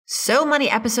So Money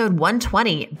episode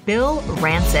 120, Bill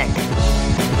Rancic.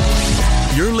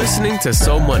 You're listening to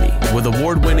So Money with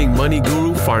award-winning money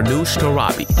guru Farnoosh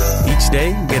Torabi. Each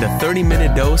day, get a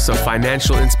 30-minute dose of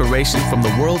financial inspiration from the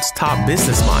world's top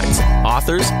business minds,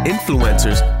 authors,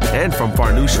 influencers, and from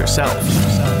Farnoosh herself.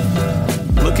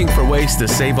 Looking for ways to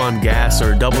save on gas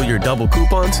or double your double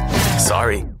coupons?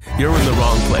 Sorry, you're in the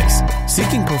wrong place.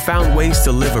 Seeking profound ways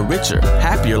to live a richer,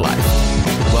 happier life.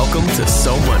 Welcome to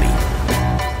So Money.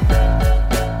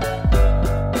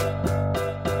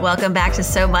 Welcome back to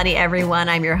So Money, everyone.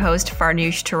 I'm your host,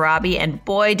 Farnoosh Torabi, and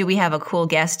boy, do we have a cool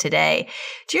guest today.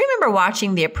 Do you remember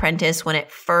watching The Apprentice when it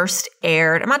first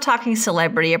aired? I'm not talking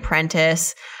Celebrity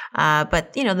Apprentice,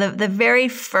 but you know, the very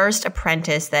first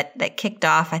Apprentice that kicked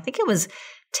off, I think it was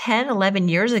 10, 11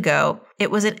 years ago. It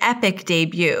was an epic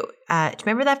debut. Do you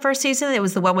remember that first season? It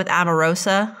was the one with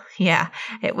Omarosa. Yeah,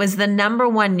 it was the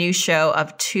 #1 news show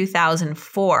of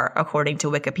 2004, according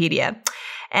to Wikipedia.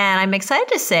 And I'm excited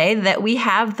to say that we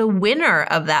have the winner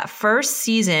of that first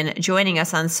season joining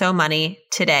us on So Money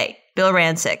today, Bill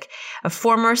Rancic, a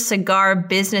former cigar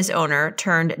business owner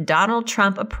turned Donald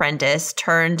Trump apprentice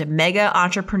turned mega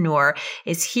entrepreneur,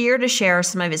 is here to share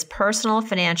some of his personal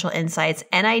financial insights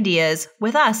and ideas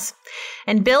with us.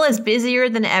 And Bill is busier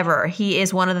than ever. He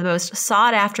is one of the most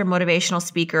sought after motivational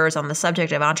speakers on the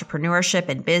subject of entrepreneurship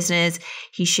and business.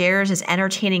 He shares his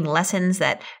entertaining lessons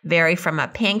that vary from a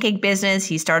pancake business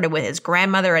he started with his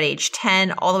grandmother at age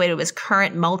 10 all the way to his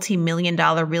current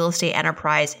multi-million-dollar real estate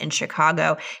enterprise in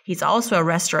Chicago. He's also a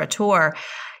restaurateur.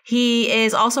 He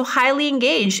is also highly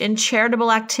engaged in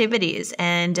charitable activities,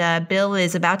 and Bill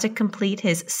is about to complete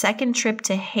his second trip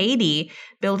to Haiti,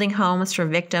 building homes for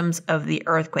victims of the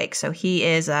earthquake. So he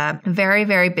is very,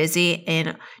 very busy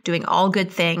in doing all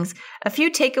good things. A few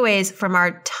takeaways from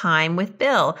our time with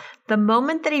Bill. The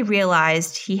moment that he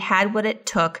realized he had what it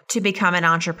took to become an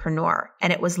entrepreneur,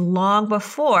 and it was long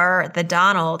before the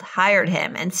Donald hired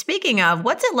him. And speaking of,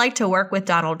 what's it like to work with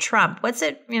Donald Trump? What's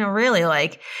it, really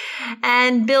like?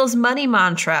 And Bill's money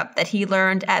mantra that he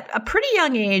learned at a pretty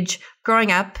young age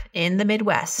growing up in the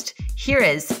Midwest. Here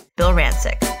is Bill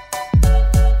Rancic.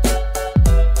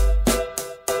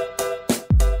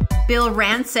 Bill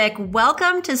Rancic,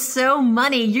 welcome to So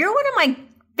Money. You're one of my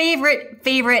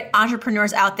favorite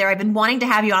entrepreneurs out there. I've been wanting to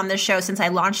have you on this show since I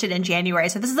launched it in January.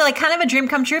 So this is like kind of a dream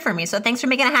come true for me. So thanks for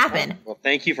making it happen. Well,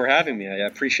 thank you for having me. I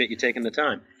appreciate you taking the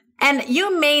time. And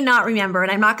you may not remember,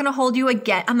 and I'm not going to hold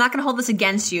this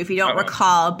against you if you don't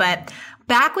recall, but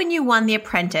back when you won The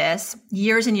Apprentice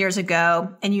years and years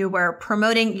ago, and you were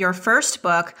promoting your first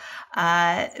book,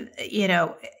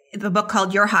 the book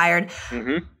called You're Hired.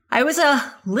 Mm-hmm. I was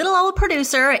a little old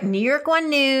producer at New York One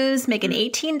News, making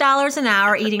 $18 an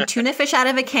hour, eating tuna fish out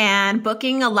of a can,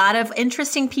 booking a lot of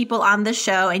interesting people on the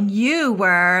show. And you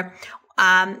were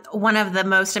one of the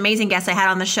most amazing guests I had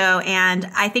on the show. And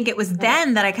I think it was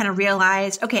then that I kind of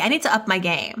realized, okay, I need to up my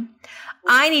game.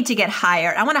 I need to get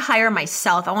hired. I want to hire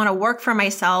myself. I want to work for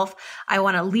myself. I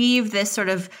want to leave this sort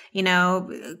of,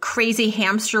 crazy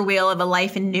hamster wheel of a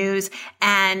life in news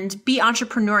and be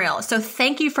entrepreneurial. So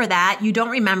thank you for that. You don't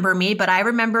remember me, but I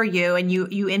remember you, and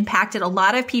you impacted a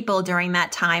lot of people during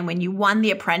that time when you won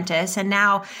The Apprentice. And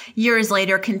now years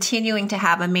later, continuing to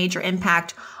have a major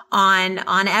impact on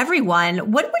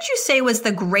everyone. What would you say was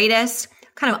the greatest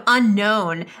kind of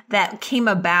unknown that came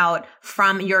about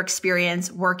from your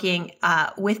experience working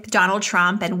with Donald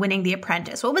Trump and winning The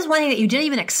Apprentice? What was one thing that you didn't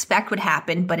even expect would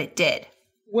happen, but it did?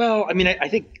 Well, I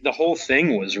think the whole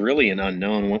thing was really an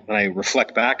unknown when I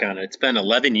reflect back on it. It's been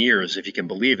 11 years, if you can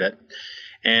believe it.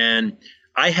 And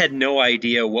I had no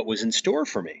idea what was in store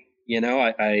for me.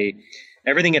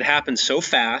 Everything had happened so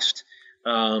fast.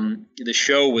 The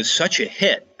show was such a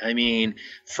hit. I mean,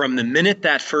 from the minute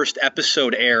that first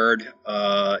episode aired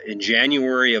in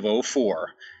January of 2004,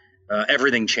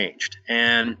 everything changed.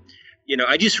 And,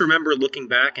 I just remember looking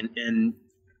back and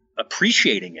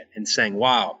appreciating it and saying,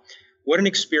 wow, what an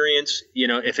experience.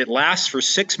 If it lasts for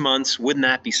 6 months, wouldn't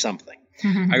that be something?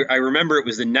 Mm-hmm. I remember it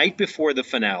was the night before the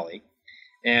finale.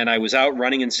 And I was out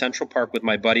running in Central Park with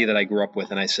my buddy that I grew up with.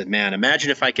 And I said, man,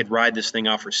 imagine if I could ride this thing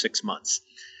out for 6 months.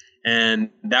 And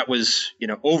that was,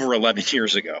 over 11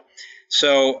 years ago.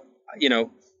 So, the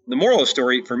moral of the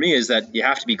story for me is that you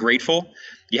have to be grateful.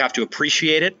 You have to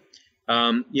appreciate it.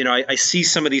 I see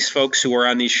some of these folks who are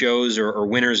on these shows or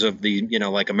winners of the,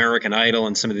 like American Idol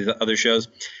and some of the other shows.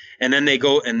 And then they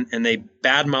go and they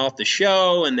badmouth the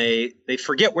show and they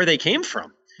forget where they came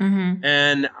from. Mm-hmm.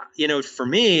 And, for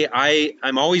me,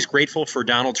 I'm always grateful for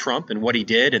Donald Trump and what he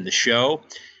did and the show.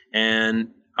 And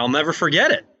I'll never forget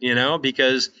it,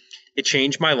 because it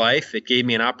changed my life. It gave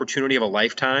me an opportunity of a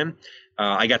lifetime.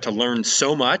 I got to learn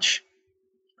so much.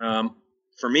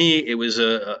 For me, it was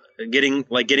getting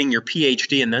your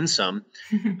PhD and then some,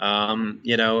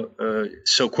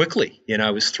 so quickly.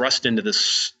 I was thrust into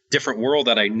this different world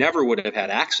that I never would have had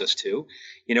access to.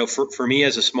 For me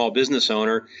as a small business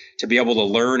owner, to be able to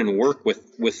learn and work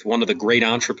with one of the great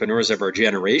entrepreneurs of our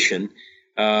generation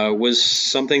was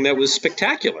something that was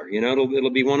spectacular. It'll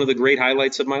be one of the great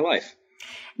highlights of my life.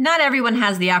 Not everyone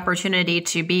has the opportunity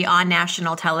to be on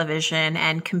national television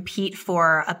and compete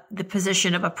for the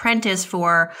position of apprentice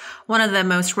for one of the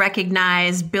most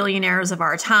recognized billionaires of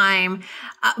our time.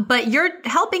 But you're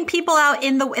helping people out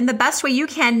in the best way you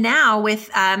can now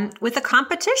with a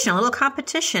little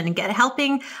competition,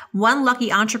 helping one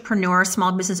lucky entrepreneur,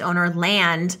 small business owner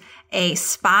land a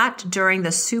spot during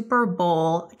the Super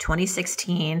Bowl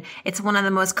 2016. It's one of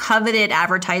the most coveted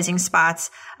advertising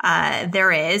spots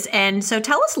there is. And so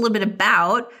tell us a little bit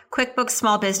about QuickBooks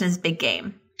Small Business Big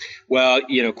Game. Well,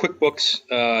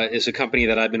 QuickBooks is a company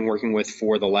that I've been working with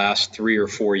for the last 3 or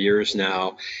 4 years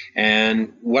now.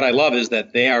 And what I love is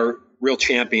that they are real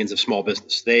champions of small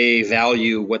business. They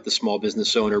value what the small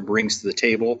business owner brings to the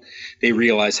table. They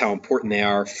realize how important they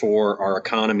are for our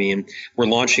economy. And we're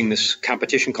launching this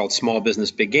competition called Small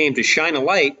Business Big Game to shine a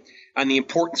light on the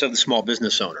importance of the small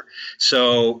business owner.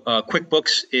 So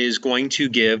QuickBooks is going to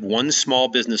give one small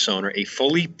business owner a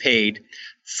fully paid,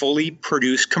 fully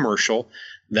produced commercial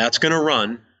that's going to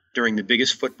run during the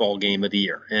biggest football game of the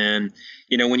year. And,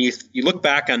 when you look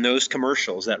back on those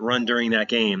commercials that run during that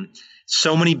game,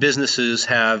 so many businesses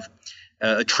have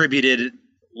attributed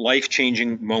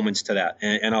life-changing moments to that.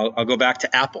 And I'll go back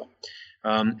to Apple.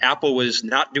 Apple was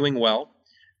not doing well.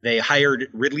 They hired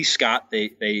Ridley Scott.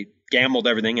 They gambled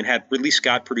everything and had Ridley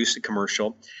Scott produce a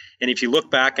commercial. And if you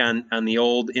look back on the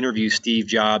old interview Steve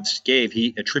Jobs gave,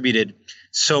 he attributed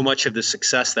so much of the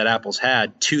success that Apple's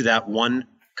had to that one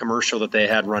commercial that they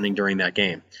had running during that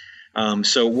game.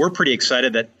 So we're pretty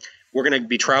excited that we're going to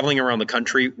be traveling around the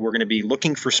country. We're going to be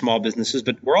looking for small businesses,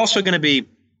 but we're also going to be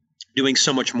doing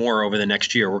so much more over the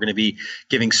next year. We're going to be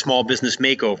giving small business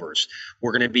makeovers.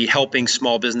 We're going to be helping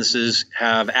small businesses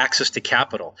have access to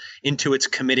capital. Intuit's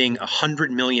committing $100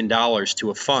 million to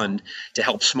a fund to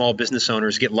help small business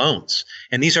owners get loans.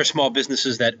 And these are small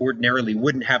businesses that ordinarily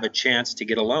wouldn't have a chance to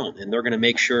get a loan. And they're going to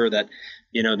make sure that,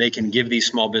 they can give these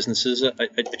small businesses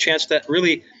a chance to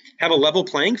really have a level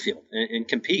playing field and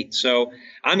compete. So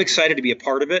I'm excited to be a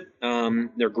part of it.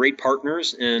 They're great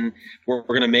partners, and we're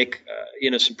going to make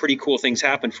some pretty cool things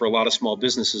happen for a lot of small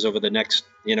businesses over the next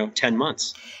 10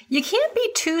 months. You can't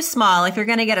be too small if you're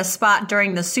going to get a spot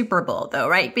during the Super Bowl, though,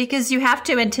 right? Because you have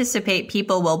to anticipate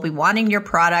people will be wanting your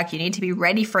product. You need to be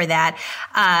ready for that.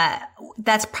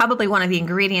 That's probably one of the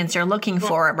ingredients you're looking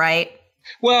for, right?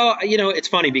 Well, it's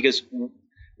funny because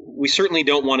we certainly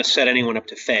don't want to set anyone up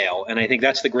to fail. And I think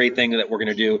that's the great thing that we're going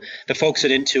to do. The folks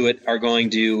at Intuit are going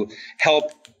to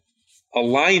help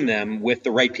align them with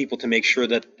the right people to make sure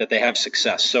that they have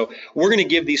success. So we're going to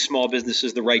give these small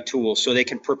businesses the right tools so they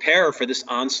can prepare for this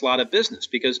onslaught of business.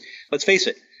 Because let's face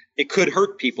it, it could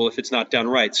hurt people if it's not done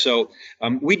right. So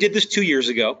we did this 2 years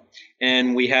ago,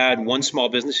 and we had one small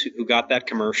business who got that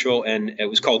commercial, and it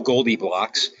was called Goldie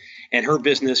Blocks. And her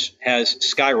business has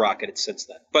skyrocketed since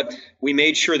then. But we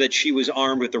made sure that she was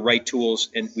armed with the right tools,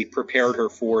 and we prepared her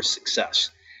for success.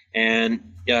 And,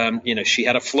 she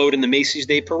had a float in the Macy's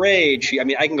Day Parade.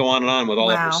 I can go on and on with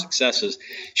all of her successes.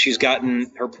 She's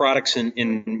gotten her products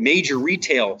in major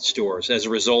retail stores as a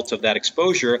result of that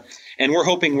exposure. And we're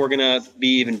hoping we're going to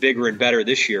be even bigger and better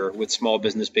this year with Small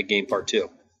Business Big Game Part 2.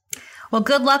 Well,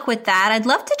 good luck with that. I'd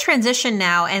love to transition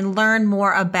now and learn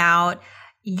more about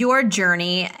your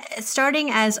journey,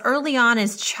 starting as early on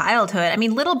as childhood.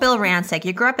 Little Bill Rancic,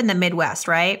 you grew up in the Midwest,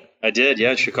 right? I did,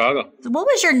 yeah, Chicago. What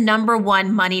was your number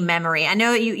one money memory? I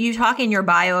know you talk in your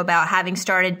bio about having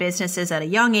started businesses at a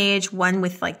young age, one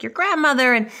with your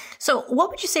grandmother. And so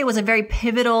what would you say was a very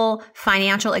pivotal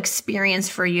financial experience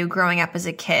for you growing up as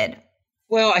a kid?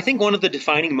 Well, I think one of the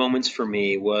defining moments for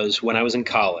me was when I was in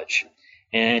college.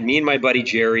 And me and my buddy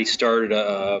Jerry started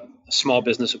a small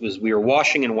business. We were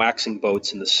washing and waxing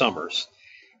boats in the summers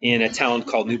in a town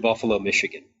called New Buffalo,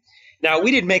 Michigan. Now,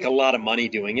 we didn't make a lot of money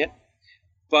doing it,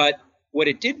 but what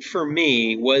it did for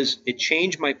me was it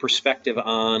changed my perspective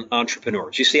on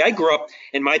entrepreneurs. You see, I grew up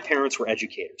and my parents were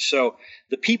educators. So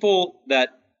the people that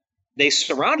they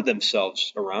surrounded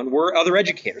themselves around were other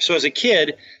educators. So as a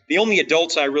kid, the only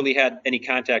adults I really had any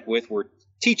contact with were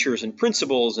teachers and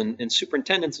principals and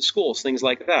superintendents of schools, things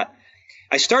like that.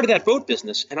 I started that boat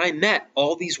business, and I met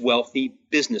all these wealthy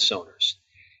business owners,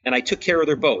 and I took care of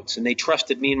their boats, and they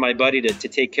trusted me and my buddy to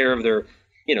take care of their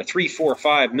 $3, $4,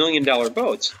 $5 million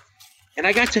boats. And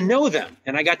I got to know them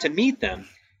and I got to meet them.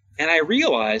 And I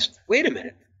realized, wait a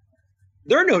minute,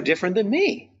 they're no different than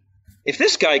me. If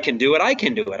this guy can do it, I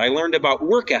can do it. I learned about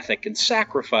work ethic and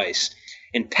sacrifice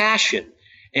and passion.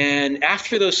 And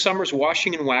after those summers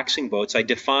washing and waxing boats,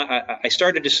 I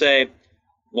started to say,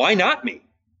 why not me?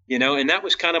 And that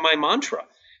was kind of my mantra.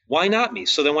 Why not me?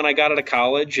 So then when I got out of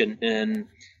college and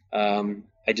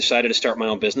I decided to start my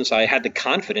own business, I had the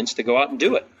confidence to go out and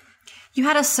do it. You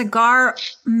had a cigar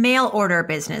mail order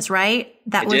business, right?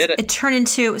 It turned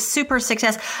into super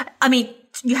success. I mean,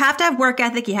 you have to have work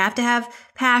ethic, you have to have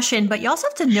passion, but you also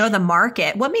have to know the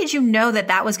market. What made you know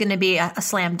that was going to be a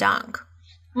slam dunk?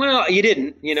 Well, you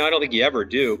didn't. I don't think you ever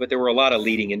do, but there were a lot of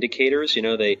leading indicators.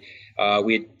 We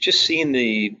had just seen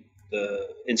the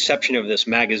inception of this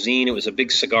magazine. It was a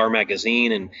big cigar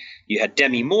magazine, and you had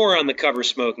Demi Moore on the cover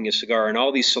smoking a cigar, and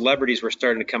all these celebrities were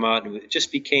starting to come out, and it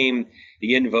just became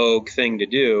the in vogue thing to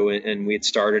do. And we had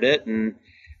started it, and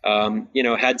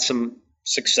had some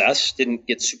success. Didn't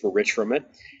get super rich from it,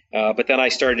 but then I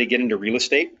started to get into real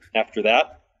estate after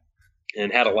that,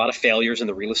 and had a lot of failures in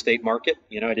the real estate market.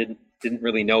 I didn't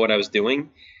really know what I was doing,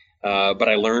 but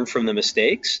I learned from the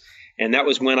mistakes. And that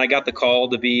was when I got the call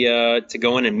to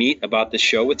go in and meet about this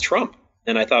show with Trump.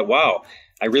 And I thought, wow,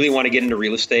 I really want to get into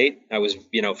real estate. I was,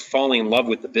 falling in love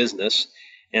with the business.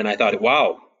 And I thought,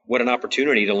 wow, what an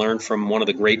opportunity to learn from one of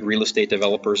the great real estate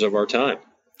developers of our time.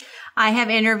 I have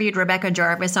interviewed Rebecca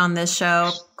Jarvis on this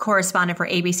show, correspondent for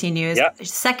ABC News. Yep.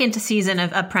 Second season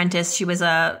of Apprentice, she was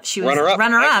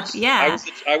runner-up. Yeah,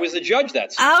 I was the judge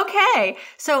that season. Okay,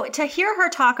 so to hear her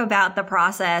talk about the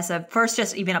process of first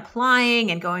just even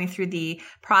applying and going through the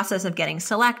process of getting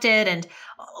selected, and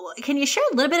can you share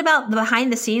a little bit about the behind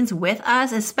the scenes with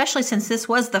us, especially since this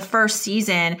was the first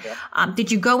season? Yeah. Did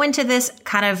you go into this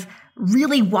kind of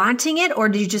really wanting it, or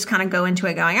did you just kind of go into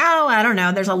it going, oh, I don't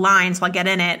know, there's a line, so I'll get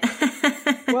in it?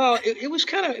 Well, it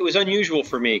was unusual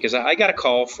for me because I got a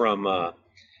call from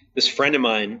this friend of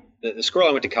mine, this girl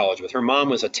I went to college with. Her mom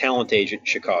was a talent agent in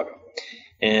Chicago,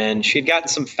 and she had gotten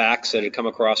some facts that had come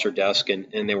across her desk,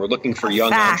 and they were looking for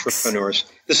young entrepreneurs.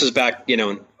 This is back, in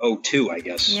 2002, I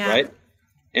guess, right?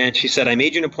 And she said, I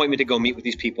made you an appointment to go meet with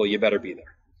these people. You better be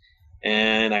there.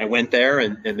 And I went there,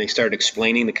 and they started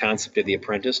explaining the concept of The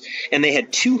Apprentice. And they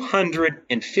had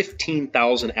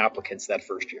 215,000 applicants that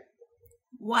first year.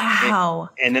 Wow.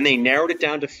 And then they narrowed it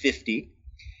down to 50,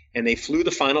 and they flew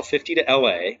the final 50 to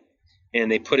L.A.,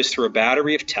 and they put us through a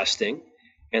battery of testing.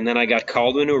 And then I got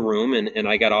called into a room, and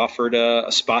I got offered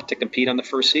a spot to compete on the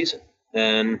first season.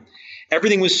 And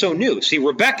everything was so new. See,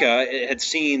 Rebecca had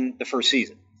seen the first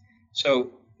season.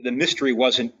 So the mystery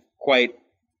wasn't quite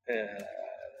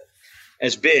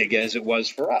as big as it was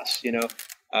for us.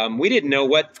 We didn't know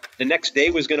what the next day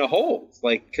was going to hold,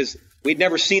 because we'd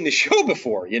never seen the show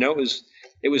before.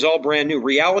 It was all brand new.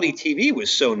 Reality TV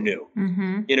was so new.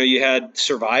 Mm-hmm. You had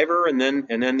Survivor and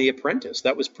then The Apprentice.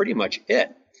 That was pretty much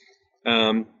it.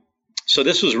 So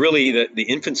this was really the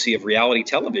infancy of reality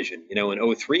television. In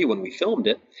 2003 when we filmed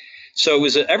it. So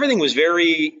everything was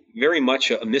very, very much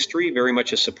a mystery, very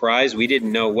much a surprise. We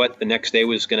didn't know what the next day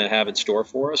was going to have in store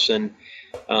for us. And,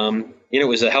 it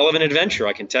was a hell of an adventure,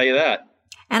 I can tell you that.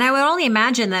 And I would only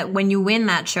imagine that when you win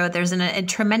that show, there's a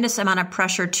tremendous amount of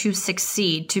pressure to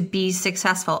succeed, to be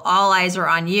successful. All eyes are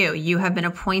on you. You have been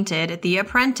appointed The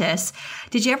Apprentice.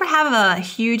 Did you ever have a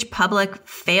huge public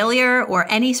failure or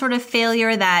any sort of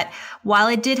failure that while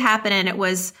it did happen and it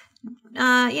was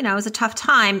it was a tough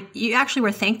time, you actually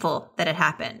were thankful that it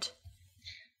happened?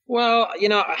 Well,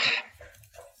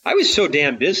 I was so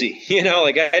damn busy,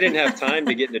 I didn't have time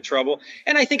to get into trouble.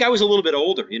 And I think I was a little bit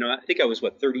older, I think I was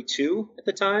 32 at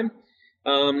the time.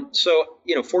 So,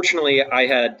 fortunately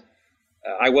I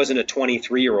wasn't a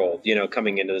 23-year-old,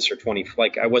 coming into this, or 20,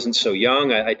 I wasn't so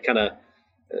young. I'd kind of,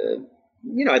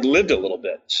 I'd lived a little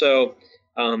bit. So,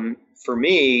 for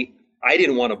me, I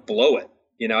didn't want to blow it.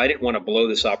 I didn't want to blow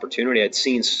this opportunity. I'd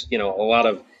seen, a lot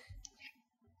of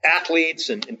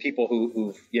athletes and people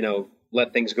who've,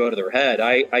 let things go to their head.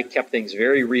 I kept things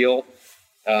very real.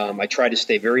 I tried to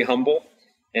stay very humble,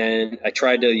 and I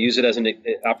tried to use it as an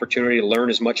opportunity to learn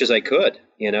as much as I could,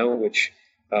 which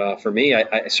for me,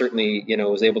 I certainly,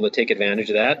 was able to take advantage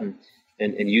of that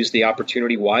and use the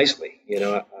opportunity wisely.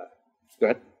 Go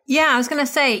ahead. Yeah, I was going to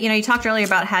say, you talked earlier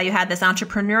about how you had this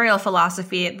entrepreneurial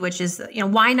philosophy, which is,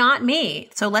 why not me?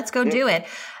 So let's go do it.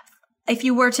 If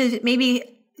you were to maybe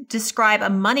describe a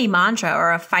money mantra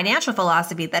or a financial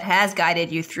philosophy that has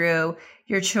guided you through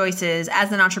your choices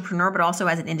as an entrepreneur, but also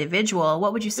as an individual,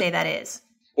 what would you say that is?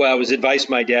 Well, it was advice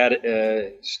my dad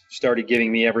started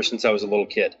giving me ever since I was a little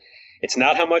kid. It's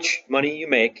not how much money you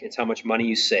make, it's how much money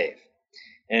you save.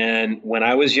 And when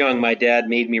I was young, my dad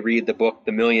made me read the book,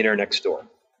 The Millionaire Next Door.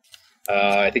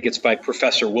 I think it's by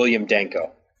Professor William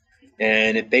Danko.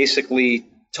 And it basically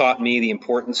taught me the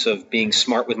importance of being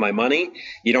smart with my money.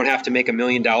 You don't have to make $1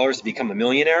 million to become a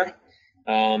millionaire.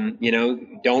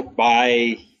 Don't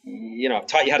buy,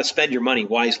 taught you how to spend your money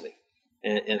wisely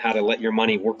and how to let your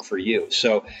money work for you.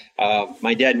 So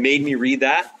my dad made me read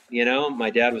that. My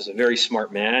dad was a very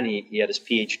smart man. He had his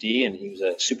PhD and he was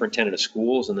a superintendent of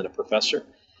schools and then a professor.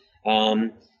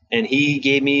 And he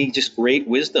gave me just great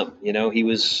wisdom. He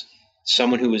was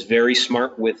someone who was very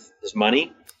smart with his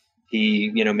money.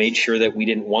 He, made sure that we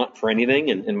didn't want for anything.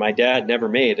 And my dad never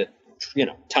made a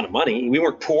ton of money. We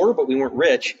weren't poor, but we weren't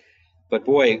rich. But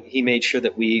boy, he made sure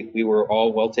that we were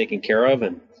all well taken care of.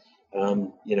 And,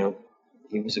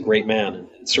 he was a great man,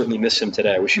 and certainly miss him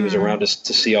today. I wish he was around us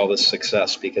to see all this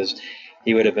success, because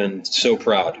he would have been so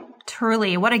proud.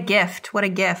 Truly. What a gift. What a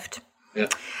gift. Yeah.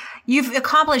 You've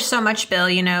accomplished so much, Bill.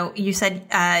 You said,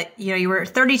 you were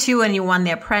 32 when you won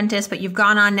The Apprentice, but you've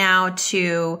gone on now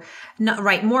to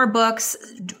write more books,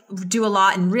 do a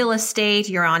lot in real estate.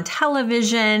 You're on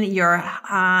television. You're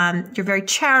very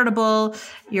charitable.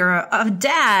 You're a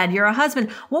dad. You're a husband.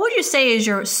 What would you say is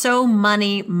your so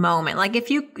money moment? Like,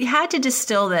 if you had to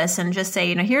distill this and just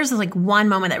say, here's like one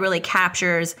moment that really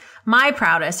captures my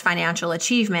proudest financial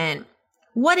achievement.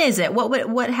 What is it?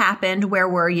 What happened? Where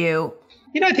were you?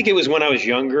 I think it was when I was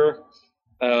younger.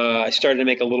 I started to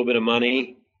make a little bit of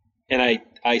money, and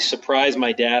I surprised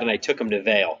my dad, and I took him to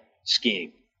Vail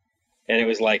skiing. And it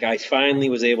was like I finally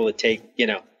was able to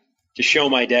to show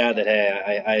my dad that,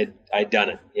 hey, I'd done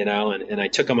it, and I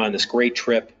took him on this great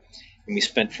trip, and we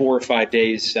spent 4 or 5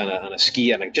 days on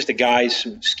just a guy's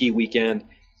ski weekend.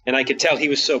 And I could tell he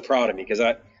was so proud of me because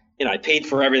I paid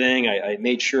for everything. I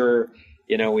made sure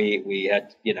we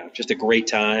had, just a great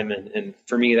time. And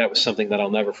for me, that was something that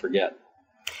I'll never forget.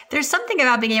 There's something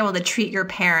about being able to treat your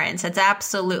parents that's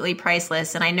absolutely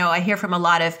priceless. And I hear from a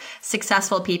lot of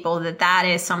successful people that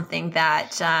is something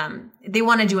that they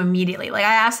want to do immediately. Like,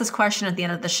 I asked this question at the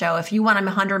end of the show. If you won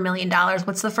 $100 million,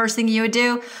 what's the first thing you would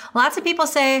do? Lots of people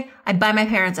say, I'd buy my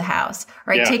parents a house,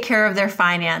 or I'd take care of their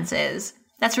finances.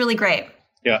 That's really great.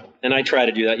 Yeah. And I try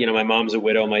to do that. My mom's a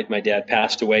widow. My dad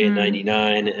passed away in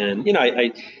 99. And,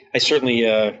 I certainly,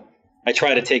 I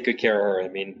try to take good care of her. I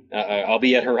mean, I'll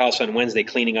be at her house on Wednesday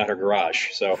cleaning out her garage.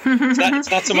 So it's not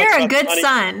so much You're a about good the money.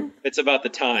 son. It's about the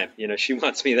time. She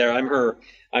wants me there. I'm her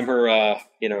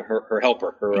her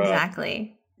helper.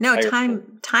 Exactly. No,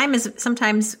 time is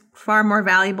sometimes far more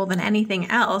valuable than anything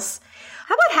else.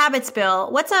 How about habits, Bill?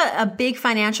 What's a big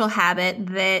financial habit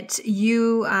that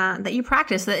you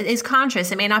practice that is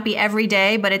conscious? It may not be every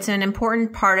day, but it's an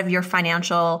important part of your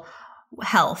financial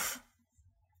health.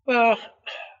 Well,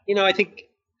 I think,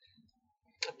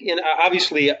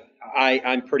 obviously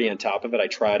I'm pretty on top of it. I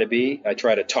try to be. I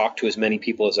try to talk to as many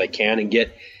people as I can and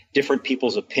get different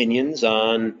people's opinions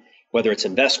on whether it's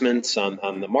investments,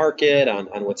 on the market, on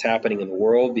what's happening in the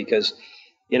world, because,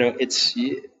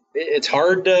 it's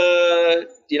hard to,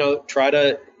 try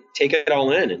to take it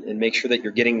all in and make sure that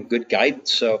you're getting good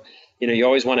guidance. So, you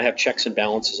always want to have checks and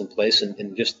balances in place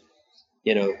and just,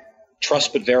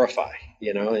 trust but verify,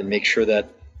 and make sure that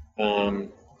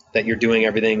that you're doing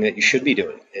everything that you should be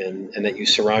doing and that you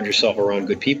surround yourself around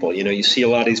good people. You see a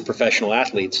lot of these professional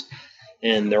athletes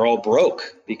and they're all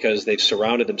broke because they've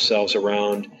surrounded themselves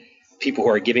around people who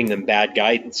are giving them bad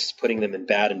guidance, putting them in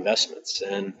bad investments.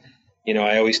 And,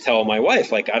 I always tell my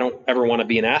wife, like, I don't ever want to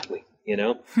be an athlete,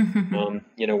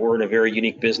 we're in a very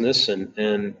unique business and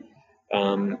we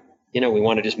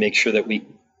want to just make sure that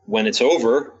when it's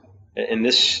over in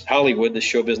this Hollywood, the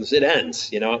show business, it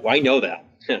ends, I know that.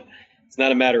 It's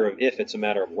not a matter of if, it's a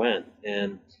matter of when.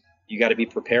 And you got to be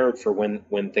prepared for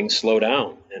when things slow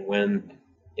down and when,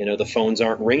 the phones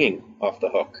aren't ringing off the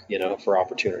hook, for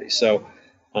opportunities. So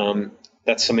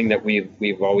that's something that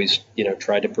we've always,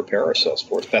 tried to prepare ourselves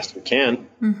for as best we can.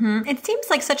 Mm-hmm. It seems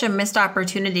like such a missed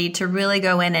opportunity to really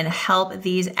go in and help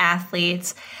these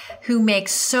athletes who make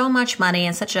so much money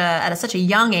at such a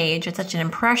young age, at such an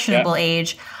impressionable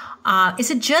age. Is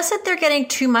it just that they're getting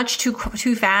too much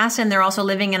too fast, and they're also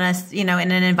living in in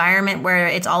an environment where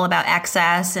it's all about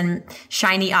excess and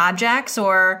shiny objects,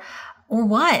 or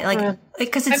what? Like,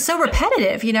 because it's so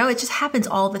repetitive, it just happens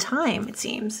all the time, it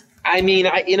seems. I mean,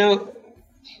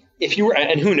 if you were,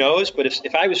 and who knows, but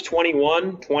if I was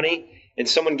 20, and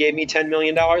someone gave me $10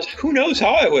 million, who knows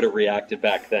how I would have reacted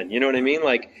back then? You know what I mean?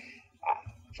 Like,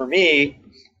 for me,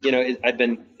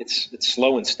 it's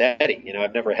slow and steady.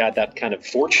 I've never had that kind of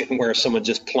fortune where someone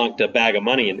just plunked a bag of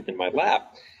money in my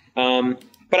lap.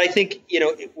 But I think,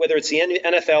 whether it's the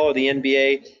NFL or the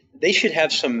NBA, they should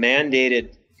have some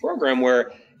mandated program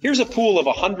where here's a pool of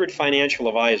 100 financial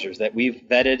advisors that we've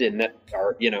vetted and that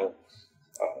are,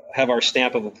 have our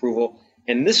stamp of approval.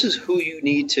 And this is who you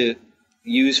need to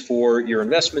use for your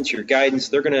investments, your guidance.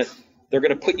 They're going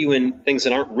to put you in things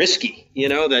that aren't risky,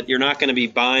 that you're not going to be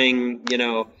buying,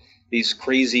 these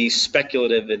crazy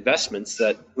speculative investments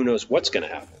that who knows what's going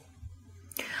to happen.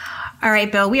 All right,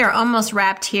 Bill, we are almost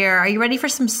wrapped here. Are you ready for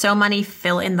some So Money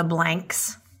fill in the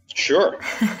blanks? Sure.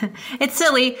 It's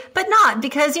silly, but not,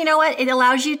 because you know what? It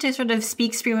allows you to sort of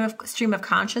speak stream of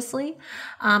consciously.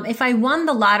 If I won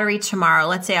the lottery tomorrow,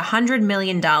 let's say $100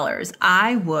 million,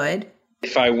 I would.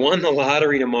 If I won the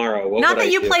lottery tomorrow, what not would that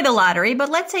I you do? play the lottery, but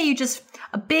let's say you just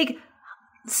a big,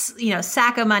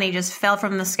 sack of money just fell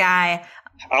from the sky.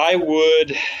 I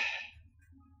would.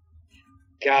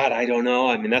 God, I don't know.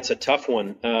 I mean, that's a tough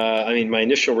one. My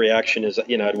initial reaction is,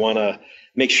 I'd want to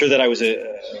make sure that I was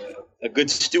a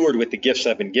good steward with the gifts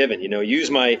I've been given.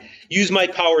 Use my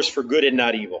powers for good and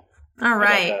not evil. All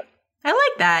right. I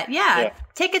like that. Yeah.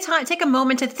 Take a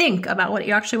moment to think about what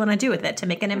you actually want to do with it to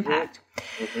make an impact.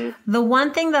 Mm-hmm. The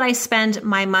one thing that I spend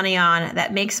my money on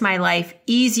that makes my life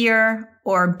easier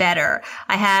or better.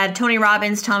 I had Tony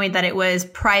Robbins tell me that it was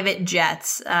private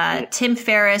jets. Tim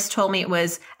Ferriss told me it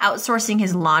was outsourcing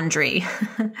his laundry.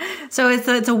 So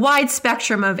it's a wide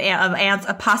spectrum of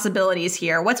possibilities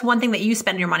here. What's one thing that you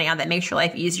spend your money on that makes your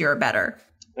life easier or better?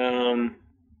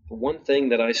 The one thing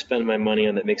that I spend my money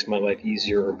on that makes my life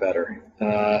easier or better.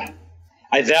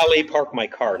 I valet park my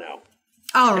car now.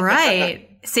 All right.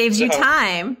 Saves you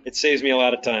time. It saves me a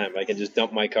lot of time. I can just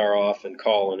dump my car off and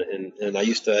call, and I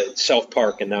used to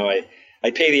self-park, and now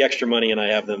I pay the extra money and I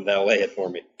have them valet it for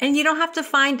me. And you don't have to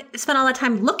spend all that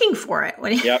time looking for it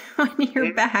when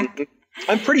you're back.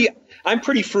 I'm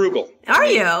pretty frugal. Are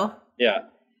you? Yeah.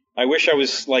 I wish I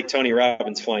was like Tony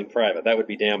Robbins flying private. That would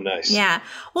be damn nice. Yeah.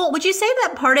 Well, would you say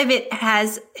that part of it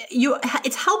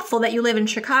it's helpful that you live in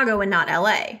Chicago and not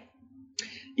LA?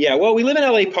 Yeah, well, we live in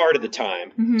LA part of the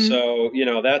time. Mm-hmm. So,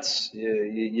 that's,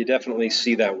 you definitely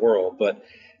see that world. But,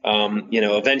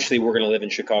 eventually we're going to live in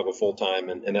Chicago full time,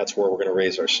 and that's where we're going to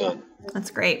raise our son.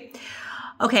 That's great.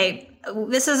 Okay.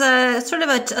 This is a sort of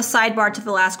a sidebar to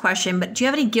the last question, but do you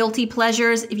have any guilty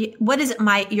pleasures? What is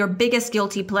your biggest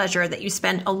guilty pleasure that you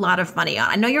spend a lot of money on?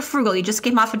 I know you're frugal. You just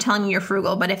came off of telling me you're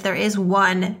frugal, but if there is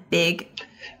one big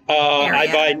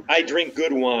area. I drink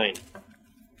good wine.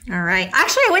 All right.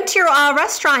 Actually, I went to your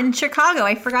restaurant in Chicago.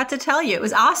 I forgot to tell you. It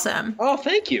was awesome. Oh,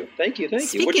 thank you.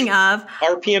 Speaking of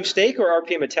RPM steak or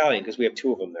RPM Italian? Because we have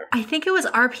two of them there. I think it was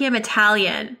RPM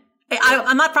Italian.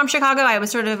 I'm not from Chicago. I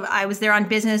was there on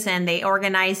business and they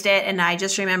organized it. And I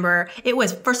just remember it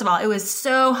was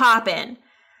so hoppin'.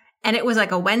 And it was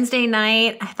like a Wednesday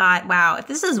night. I thought, wow, if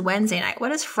this is Wednesday night, what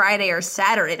does Friday or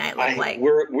Saturday night look like?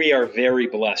 We are very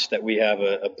blessed that we have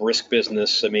a brisk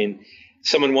business. I mean,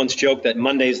 someone once joked that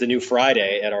Monday is the new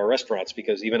Friday at our restaurants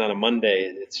because even on a Monday,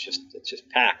 it's just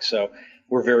packed. So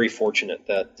we're very fortunate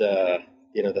that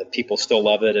that people still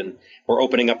love it, and we're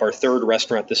opening up our third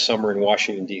restaurant this summer in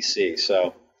Washington D.C.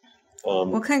 So,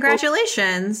 well,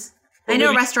 congratulations! I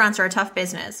know restaurants are a tough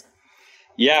business.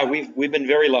 Yeah, we've been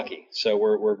very lucky, so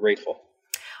we're grateful.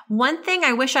 One thing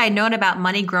I wish I had known about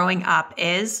money growing up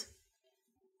is.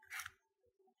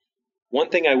 One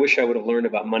thing I wish I would have learned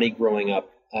about money growing up.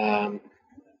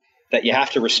 That you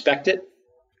have to respect it,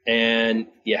 and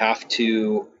you have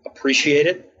to appreciate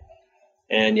it,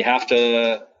 and you have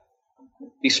to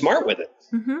be smart with it.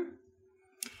 Mm-hmm.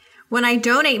 When I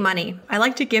donate money, I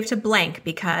like to give to blank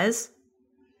because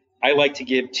I like to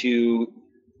give to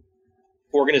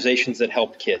organizations that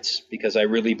help kids, because I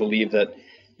really believe that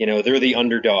they're the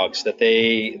underdogs, that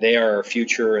they are our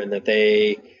future, and that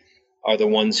they are the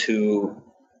ones who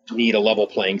need a level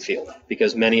playing field,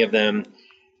 because many of them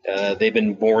they've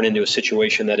been born into a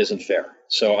situation that isn't fair.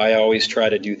 So I always try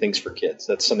to do things for kids.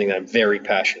 That's something that I'm very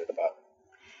passionate about.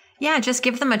 Yeah, just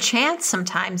give them a chance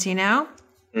sometimes,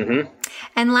 Mm-hmm.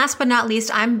 And last but not least,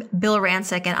 I'm Bill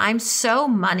Rancic, and I'm so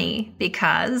money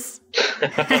because...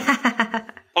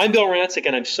 I'm Bill Rancic,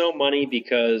 and I'm so money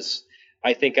because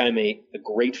I think I'm a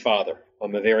great father.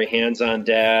 I'm a very hands-on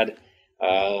dad.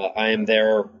 I am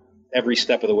there every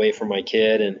step of the way for my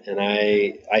kid, and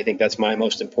I think that's my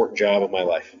most important job of my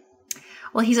life.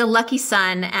 Well, he's a lucky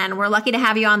son, and we're lucky to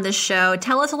have you on this show.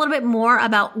 Tell us a little bit more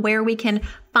about where we can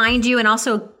find you and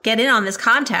also get in on this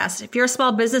contest. If you're a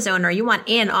small business owner, you want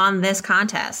in on this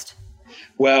contest.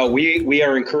 Well, we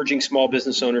are encouraging small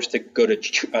business owners to go to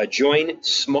join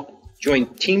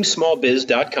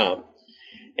teamsmallbiz.com,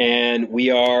 and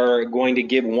we are going to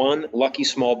give one lucky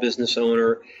small business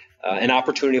owner an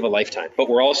opportunity of a lifetime. But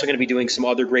we're also going to be doing some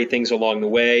other great things along the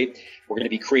way. We're going to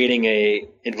be creating a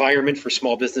environment for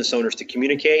small business owners to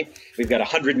communicate. We've got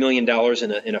 $100 million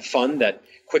in a fund that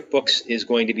QuickBooks is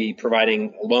going to be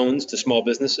providing loans to small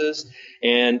businesses,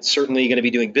 and certainly going to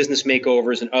be doing business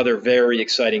makeovers and other very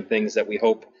exciting things that we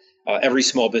hope every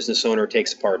small business owner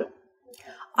takes part in.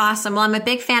 Awesome. Well, I'm a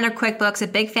big fan of QuickBooks, a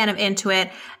big fan of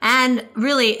Intuit, and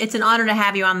really, it's an honor to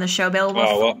have you on the show, Bill.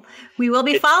 We will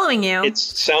be following you. It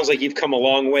sounds like you've come a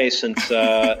long way since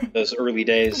those early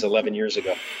days 11 years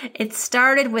ago. It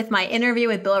started with my interview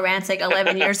with Bill Rancic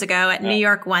 11 years ago at New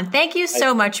York One. Thank you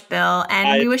so much, Bill,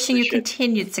 and we're wishing you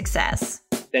continued success.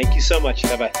 Thank you so much.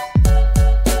 Bye-bye.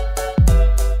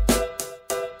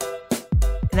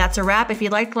 That's a wrap. If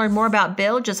you'd like to learn more about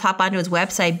Bill, just hop onto his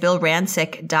website,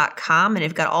 BillRancic.com, and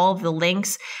you've got all of the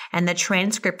links and the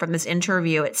transcript from this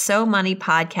interview at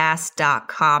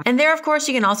SoMoneyPodcast.com. And there, of course,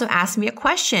 you can also ask me a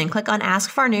question. Click on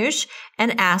Ask Farnoosh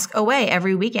and ask away.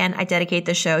 Every weekend, I dedicate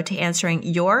the show to answering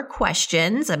your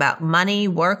questions about money,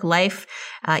 work, life,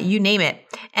 you name it.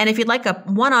 And if you'd like a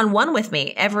one-on-one with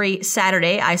me, every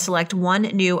Saturday, I select one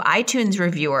new iTunes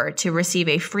reviewer to receive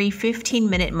a free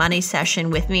 15-minute money session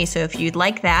with me. So if you'd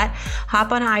like that,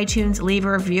 hop on iTunes, leave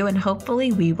a review, and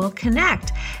hopefully we will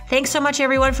connect. Thanks so much,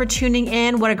 everyone, for tuning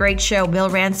in. What a great show. Bill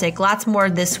Rancic. Lots more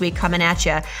this week coming at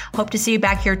you. Hope to see you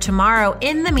back here tomorrow.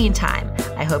 In the meantime,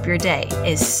 I hope your day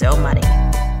is so money.